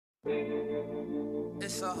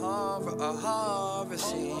It's a horror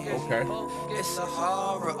scene. Okay. It's a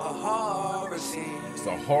horror scene. It's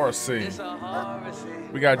a horror scene.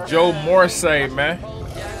 We got Zo Morese, man.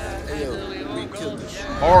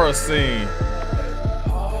 Horror scene.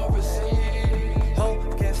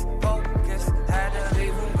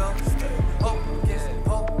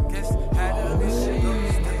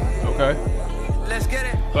 Okay. Let's get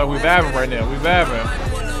it. So we vibing right now. We vibing.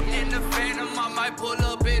 Pull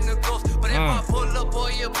up in the ghost, but if I pull up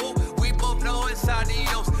on your boo, we both know it's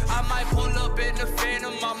adios. I might pull up in the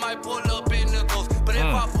phantom, I might pull up in the ghost, but if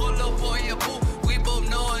I pull up on your boo, we both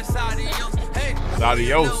know it's adios. Hey, adios.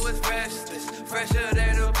 You know it's restless, fresher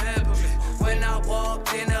than a peppermint. When I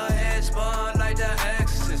walked in, her head spun like the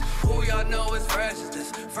Exorcist. Who y'all know is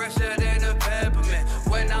restless, fresher than a peppermint.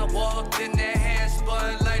 When I walked in, their head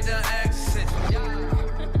spun like the Exorcist.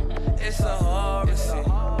 It's a horror scene.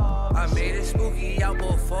 I made it spooky out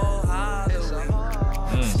before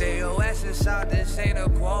Halloween. Stay your ass inside, this ain't a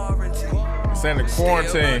quarantine. This ain't a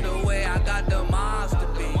quarantine. The way I got the monster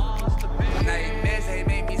beam. Nightmares, they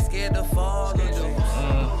make me scared to fall in dreams.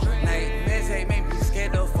 Nightmares, they make me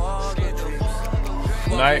scared to fall in dreams.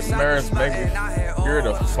 Nightmares make me scared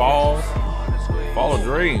to fall of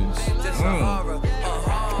dreams.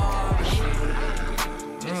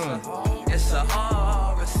 It's a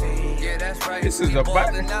horror scene. Yeah, that's right. This is a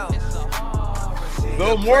back.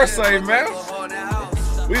 Zo Morese, man.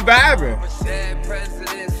 We vibing. Dead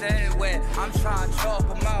president said when I'm trying to chalk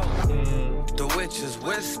them out. The witches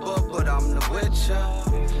whisper, but I'm the witcher.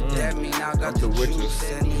 That mean I got the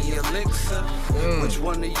juice and the elixir. Which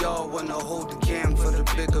one of y'all wanna hold the cam for the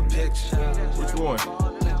bigger picture? Which one?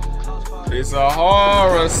 It's a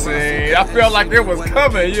horror scene. I felt like it was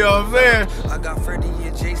coming, you know what I'm saying? I got Freddie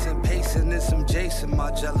and Jason pacing and some Jason,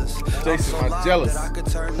 my jealous. Jason, my jealous. I could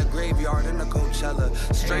turn the graveyard into Coachella.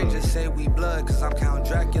 Strangers say we blood, cause I'm Count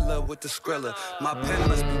Dracula with the Skrilla. My pen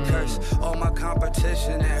must be cursed, all my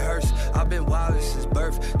competition and hearse. I've been wild since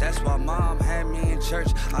birth, that's why mom had me in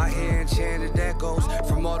church. I hear enchanted echoes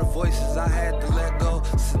from all the voices I had to let go.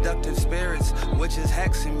 Seductive spirits, witches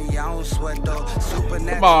hexing me, I don't sweat though.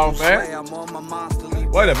 Supernatural. Come on, man. I'm on my monster leap.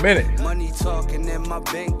 Wait a minute. Money talking in my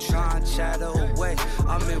bank, trying to shadow away.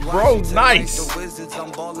 I'm in bro, nice. Like the Wizards,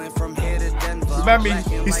 I'm balling from here to Denver. Remember me?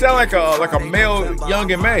 He sound like a male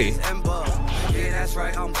Young and May. Yeah, that's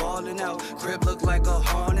right, I'm balling out. Crib look like a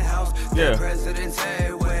haunted house. Yeah. The president's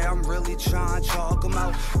everywhere. I'm really trying to chalk them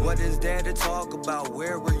out. What is there to talk about?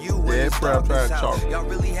 Where were you when Yeah, the trying stars to out? chalk. Y'all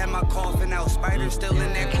really had my coffin out. Spiders still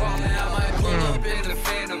in there crawling. I might pull up in the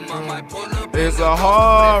phantom. I might pull up. It's a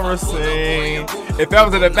horror scene. If that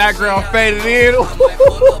was in the background faded in. I might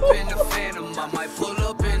pull up in the phantom. I might pull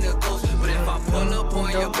up in the ghost. But if I pull up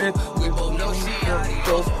on your boat, we both know she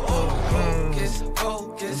adios. Hocus,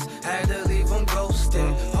 hocus, had to leave him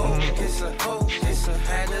ghosting. Hocus, hocus,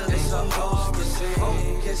 had to leave him ghosting.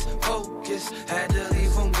 Hocus, hocus, had to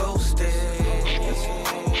leave him ghosting.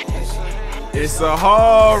 It's a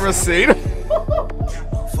horror scene.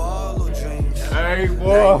 Follow dreams. Hey,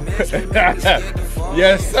 boy.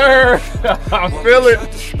 Yes, sir. I feel it.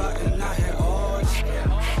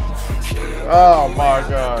 Oh, my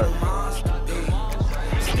God.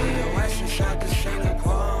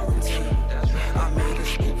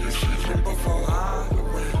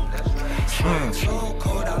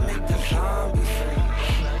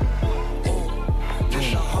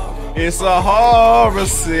 It's a horror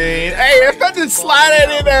scene. Hey, if I just slide that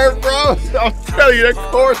in there, bro, I'm telling you, that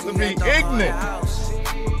chorus would be ignorant.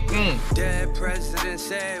 Dead president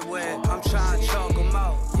said when I'm trying to chalk them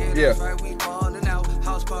out. Yeah.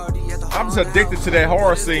 House party at the I'm just addicted to that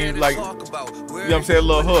horror scene, like, you know what I'm saying, a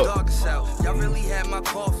little hook. Y'all really had my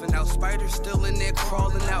coffin out. Spiders still in there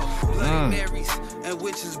crawling out. Bloody Marys and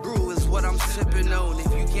witches brew is what I'm sipping on.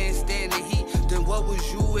 If you can't stand the heat, then what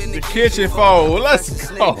was you in the kitchen for? Let's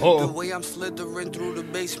go. The way I'm slithering through the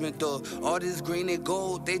basement door. All this green and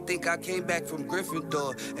gold, they think I came back from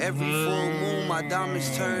Gryffindor. Every full moon, my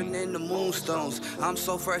diamonds turn into moonstones. I'm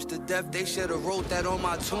so fresh to death, they should have wrote that on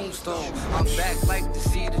my tombstone. I'm back like the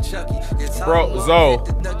seed of Chucky. Bro, Zo,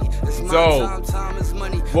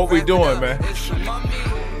 what we doing, man?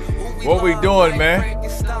 What we doing, man?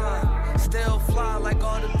 Still fly like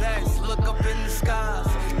all the bats, look up in the skies.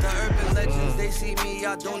 The urban legends, they see me,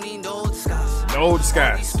 I don't need no disguise. No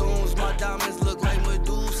disguise. Stones, my diamonds look like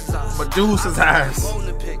Medusa's eyes. Medusa's eyes.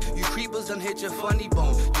 You creepers done hit your funny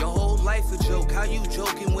bone. Your whole life a joke. How you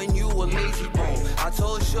joking when you a lazy bone? I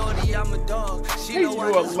told Shorty I'm a dog. She know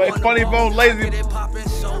I just funny bone, lazy.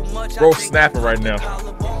 So much, bro, snapping right now.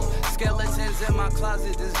 Skeletons Diamonds in my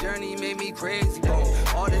closet, this journey made me crazy, bone.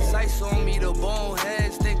 All this ice on me, the bone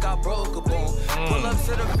heads think I broke a bone. Pull up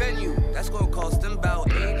to the venue, that's gonna cost them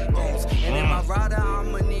about 8 bones. And in my rider,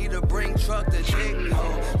 I'ma need a bring truck to take me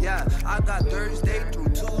home. Yeah, I got Thursday through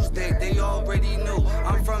Tuesday, they already knew.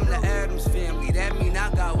 I'm from the Adams family, that mean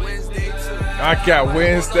I got Wednesday too. I got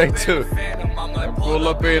Wednesday too. Pull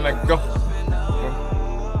up in and go.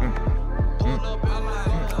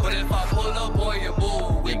 But if I pull up on your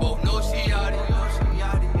boo, we both know she out here.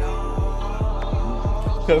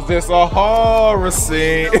 Cause it's a horror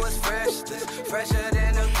scene. Fresher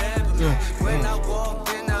than a peppermint. When I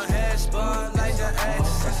walked in, her head spun like the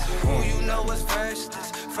exorcist. Who you know is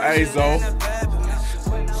freshness. Hey, Zo.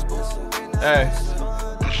 Hey.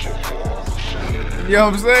 You know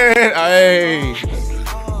what I'm saying? Hey.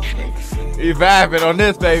 You vibing on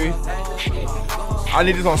this, baby. I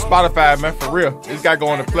need this on Spotify, man, for real. This got to go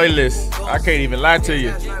on the playlist. I can't even lie to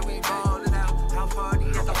you.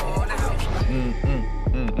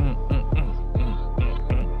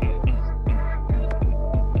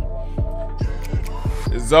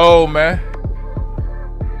 Zo, man.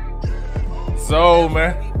 Zo,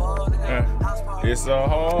 man. It's a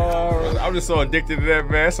horror. I'm just so addicted to that,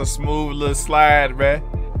 man. It's a smooth little slide, man.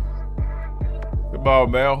 Come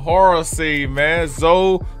on, man. Horror scene, man.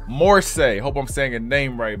 Zo Morese. Hope I'm saying your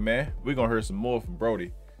name right, man. We're going to hear some more from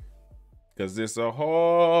Brody. Because it's a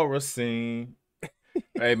horror scene.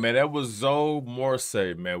 Hey, man, that was Zo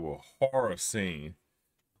Morese, man, with horror scene.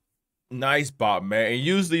 Nice bop, man. And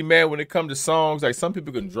usually, man, when it comes to songs, like some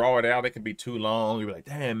people can draw it out. It can be too long. You're like,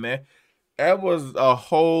 damn, man. That was a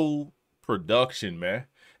whole production, man.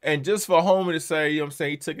 And just for Homie to say, you know what I'm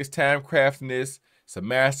saying, he took his time crafting this. It's a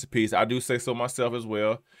masterpiece. I do say so myself as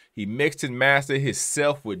well. He mixed and mastered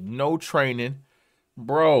himself with no training.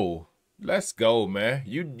 Bro, let's go, man.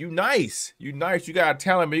 You nice. You nice. You got a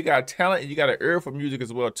talent, man. You got a talent and you got an ear for music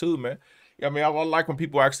as well, too, man. I mean, I like when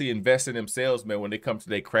people actually invest in themselves, man, when they come to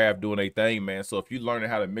their craft doing their thing, man. So if you learning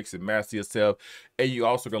how to mix and master yourself and you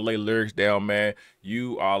also gonna lay lyrics down, man,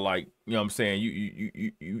 you are like, you know what I'm saying,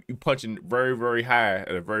 you punching very, very high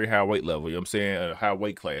at a very high weight level, you know what I'm saying, a high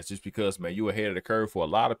weight class, just because, man, you ahead of the curve for a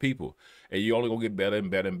lot of people. And you only gonna get better and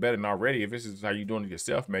better and better. And already, if this is how you doing it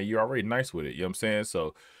yourself, man, you're already nice with it, you know what I'm saying?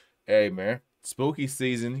 So, hey, man. Spooky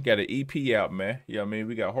season, got an EP out, man. You know what I mean?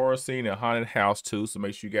 We got Horror Scene and Haunted House too, so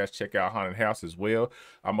make sure you guys check out Haunted House as well.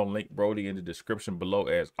 I'm gonna link Brody in the description below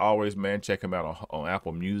as always, man. Check him out on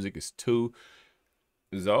Apple Music. It's 2.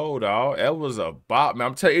 Zo, dog, that was a bop, man.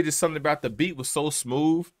 I'm telling you, it's just something about the beat was so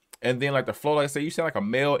smooth, and then like the flow, like I say, you sound like a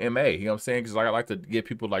male MA. You know what I'm saying? Because like, I like to give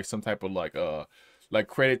people like some type of like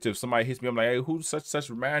credit to if somebody hits me. I'm like, hey, who such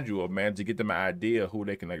remind you of, man, to get them an idea of who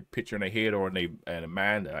they can like picture in their head or in their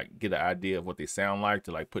mind, to like get an idea of what they sound like,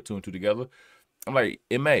 to like put 2 and 2 together. I'm like,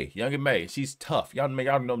 Young M.A., she's tough. Y'all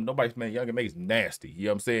know nobody's, man, Young M.A. is nasty. You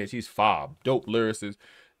know what I'm saying? She's fob, dope lyricist,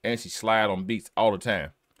 and she slide on beats all the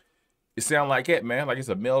time. It sound like that, man. Like it's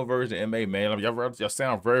a male version of M.A., man. Y'all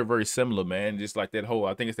sound very, very similar, man. Just like that whole,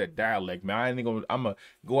 I think it's that dialect, man. I'm gonna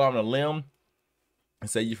go out on a limb and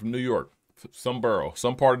say you're from New York. Some borough,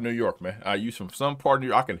 some part of New York, man. You from some part of New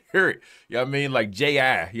York. I can hear it. You know what I mean? Like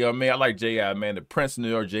J.I. You know what I mean? I like J.I., man. The Prince of New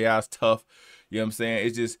York, J.I.'s tough. You know what I'm saying?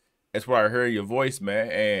 It's just, that's where I heard your voice, man.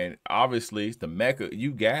 And obviously, the Mecca,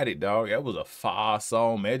 you got it, dog. That was a fire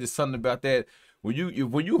song, man. Just something about that. When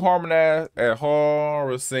you harmonize at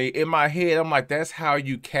Horror Scene, in my head, I'm like, that's how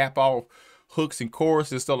you cap off hooks and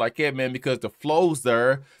choruses and stuff like that, man, because the flow's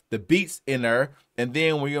there, the beats in there, and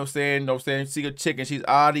then when, you know what I'm saying, see a chick and she's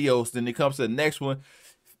adios, then it comes to the next one,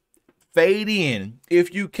 fade in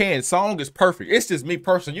if you can. Song is perfect. It's just me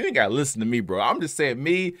personally. You ain't gotta listen to me, bro. I'm just saying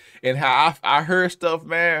me and how I heard stuff,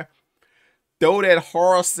 man. Throw that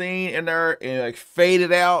Horror Scene in there and like fade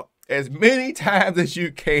it out as many times as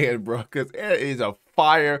you can, bro, because it is a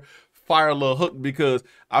fire little hook, because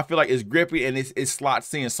I feel like it's grippy and it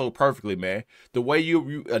slots in so perfectly, man. The way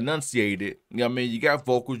you enunciate it, you know what I mean? You got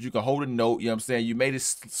vocals, you can hold a note, you know what I'm saying? You made it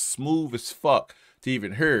smooth as fuck to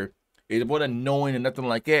even hear. It wasn't annoying or nothing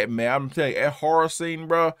like that, man. I'm telling you, that Horror Scene,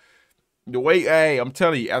 bro, the way, hey, I'm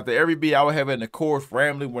telling you, after every beat, I would have it in the chorus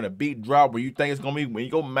rambling. When a beat drop, when you think it's gonna be, when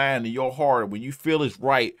you go mind in your heart, when you feel it's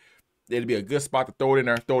right, it'll be a good spot to throw it in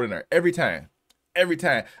there, every time. Every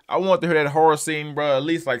time. I want to hear that Horror Scene, bro, at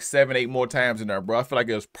least like 7, 8 more times in there, bro. I feel like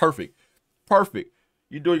it was perfect. Perfect.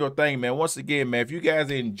 You're doing your thing, man. Once again, man, if you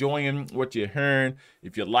guys are enjoying what you're hearing,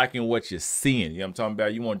 if you're liking what you're seeing, you know what I'm talking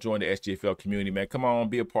about, you want to join the SGFL community, man, come on,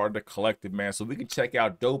 be a part of the collective, man, so we can check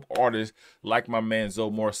out dope artists like my man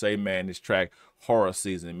Zo Morese, man, this track, Horror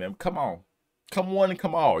Season, man. Come on. come one and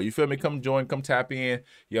come all. You feel me? Come join, come tap in.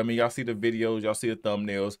 You know what I mean? Y'all see the videos, y'all see the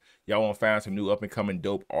thumbnails. Y'all want to find some new up and coming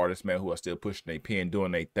dope artists, man, who are still pushing their pen,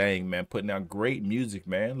 doing their thing, man, putting out great music,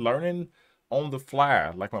 man, learning on the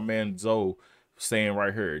fly, like my man Zo saying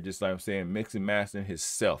right here, just like I'm saying, mixing, mastering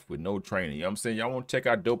himself with no training. You know what I'm saying? Y'all want to check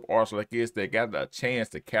out dope artists like this that got a chance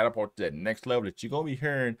to catapult to that next level that you're going to be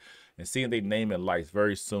hearing and seeing their name in lights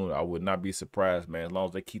very soon. I would not be surprised, man, as long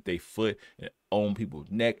as they keep their foot on people's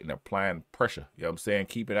neck and applying pressure. You know what I'm saying?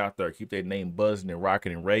 Keep it out there. Keep their name buzzing and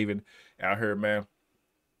rocking and raving out here, man.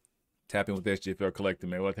 Tap in with the SGFL Collective,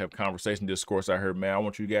 man. We'll have to have conversation, discourse out here, man. I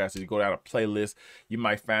want you guys to go down a playlist. You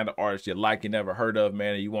might find an artist you like, you never heard of,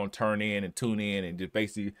 man, and you want to turn in and tune in and just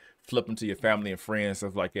basically flip them to your family and friends,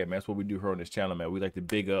 stuff like that, man. That's what we do here on this channel, man. We like to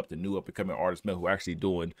big up the new up-and-coming artists, man, who are actually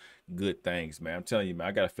doing good things, man. I'm telling you, man,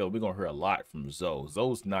 I got a feeling we're going to hear a lot from Zo.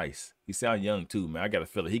 Zo's nice. He sound young, too, man. I got a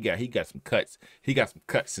feeling he got some cuts. He got some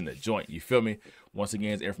cuts in the joint. You feel me? Once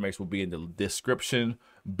again, his information will be in the description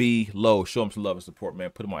below. Show him some love and support,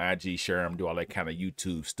 man. Put him on IG, share him, do all that kind of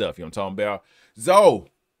YouTube stuff. You know what I'm talking about? Zo!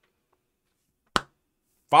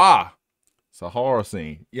 Fire! It's a horror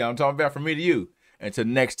scene. Yeah, I'm talking about from me to you. Until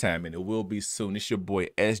next time, and it will be soon. It's your boy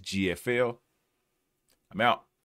SGFL. I'm out.